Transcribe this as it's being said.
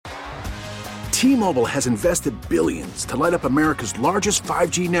T-Mobile has invested billions to light up America's largest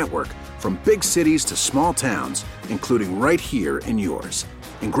 5G network, from big cities to small towns, including right here in yours.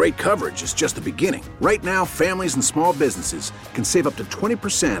 And great coverage is just the beginning. Right now, families and small businesses can save up to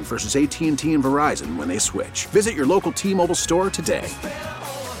 20% versus AT&T and Verizon when they switch. Visit your local T-Mobile store today.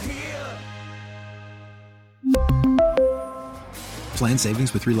 Plan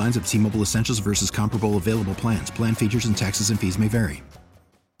savings with 3 lines of T-Mobile Essentials versus comparable available plans. Plan features and taxes and fees may vary.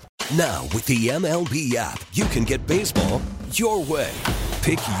 Now, with the MLB app, you can get baseball your way.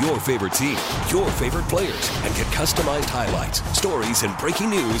 Pick your favorite team, your favorite players, and get customized highlights, stories, and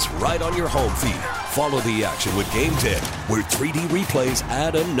breaking news right on your home feed. Follow the action with Game Day, where 3D replays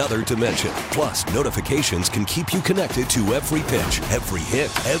add another dimension. Plus, notifications can keep you connected to every pitch, every hit,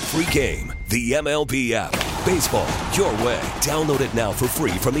 every game. The MLB app. Baseball your way. Download it now for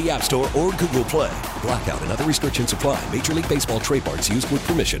free from the App Store or Google Play. Blackout and other restrictions apply. Major League Baseball trademarks used with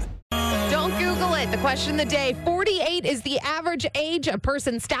permission. Don't Google it. The question of the day, 48 is the average age a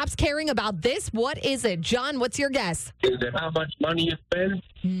person stops caring about this. What is it? John, what's your guess? Is it how much money you spend?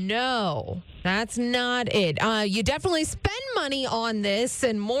 No, that's not it. You definitely spend money on this,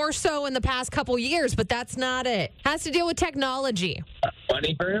 and more so in the past couple years, but that's not it. Has to deal with technology. A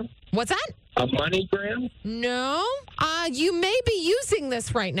MoneyGram? What's that? A MoneyGram? No. You may be using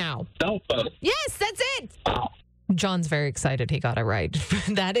this right now. Cell phone. Yes, that's it. Wow. John's very excited he got it right.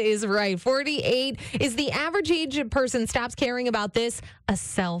 That is right. 48 is the average age a person stops caring about this, a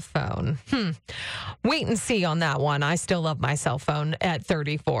cell phone. Wait and see on that one. I still love my cell phone at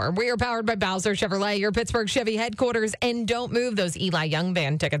 34. We are powered by Bowser Chevrolet, your Pittsburgh Chevy headquarters. And don't move. Those Eli Young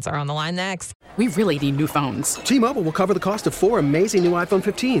Band tickets are on the line next. We really need new phones. T-Mobile will cover the cost of 4 amazing new iPhone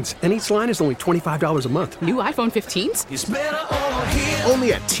 15s, and each line is only $25 a month. New iPhone 15s? It's better over here.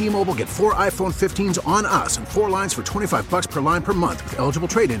 Only at T-Mobile, get 4 iPhone 15s on us and 4 lines for $25 per line per month with eligible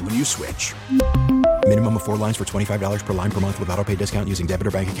trade-in when you switch. Minimum of 4 lines for $25 per line per month with autopay discount using debit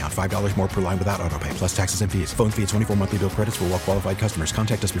or bank account. $5 more per line without autopay, plus taxes and fees. Phone fee at 24 monthly bill credits for well-qualified customers.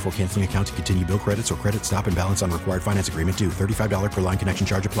 Contact us before canceling account to continue bill credits or credit stop and balance on required finance agreement due. $35 per line connection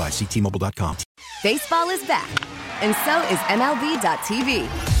charge applies. See T-Mobile.com. Baseball is back, and so is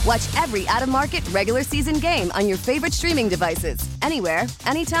MLB.tv. Watch every out-of-market regular season game on your favorite streaming devices. Anywhere,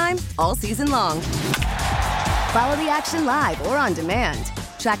 anytime, all season long. Follow the action live or on demand.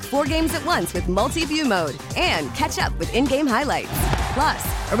 Track 4 games at once with multi-view mode and catch up with in-game highlights.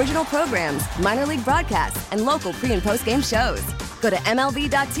 Plus, original programs, minor league broadcasts, and local pre- and post-game shows. Go to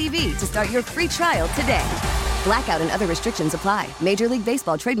MLB.tv to start your free trial today. Blackout and other restrictions apply. Major League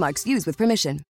Baseball trademarks used with permission.